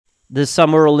The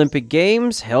Summer Olympic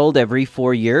Games, held every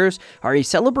 4 years, are a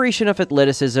celebration of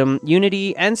athleticism,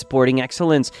 unity, and sporting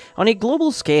excellence on a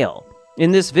global scale.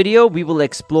 In this video, we will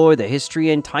explore the history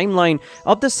and timeline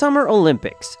of the Summer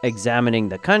Olympics, examining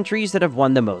the countries that have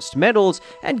won the most medals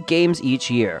at games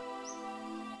each year.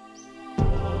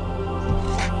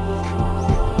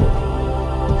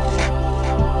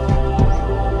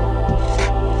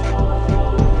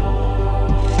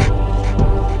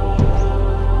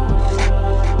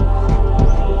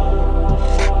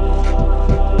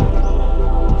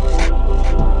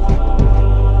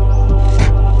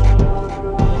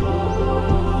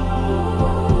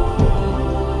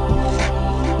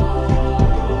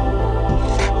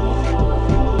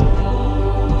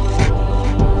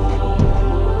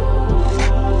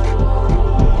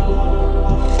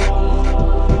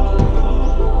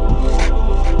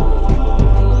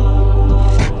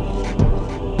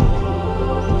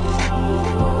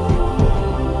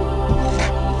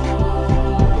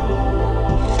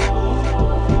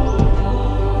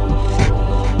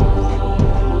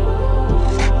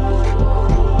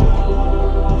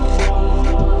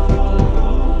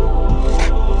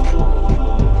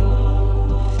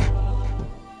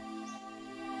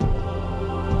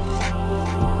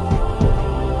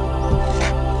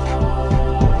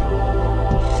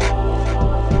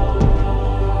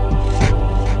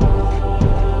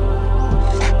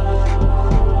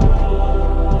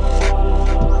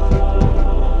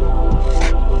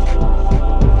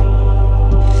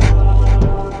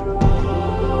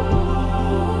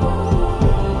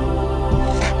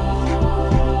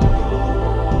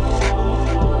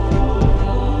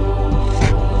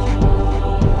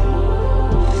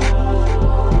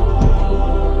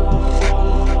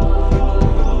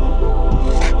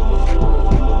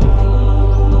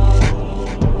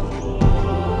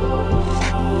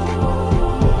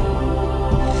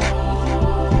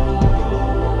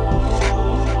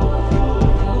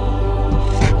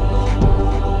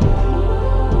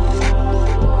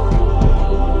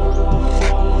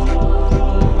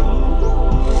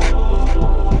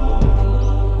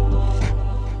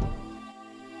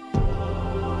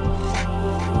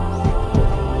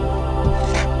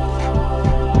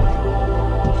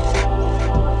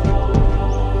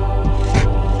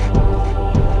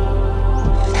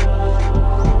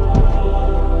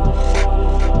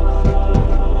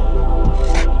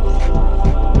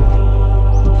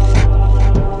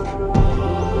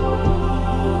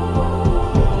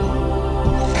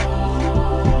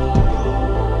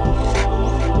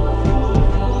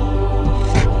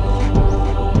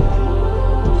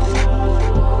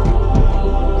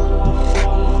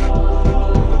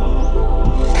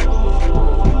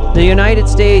 The United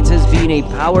States has been a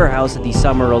powerhouse at the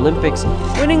Summer Olympics,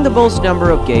 winning the most number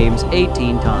of games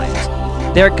 18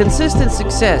 times. Their consistent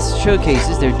success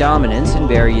showcases their dominance in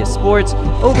various sports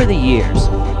over the years.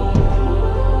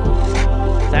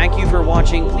 Thank you for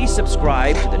watching. Please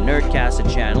subscribe to the Nerd Cassette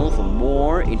channel for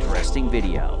more interesting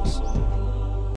videos.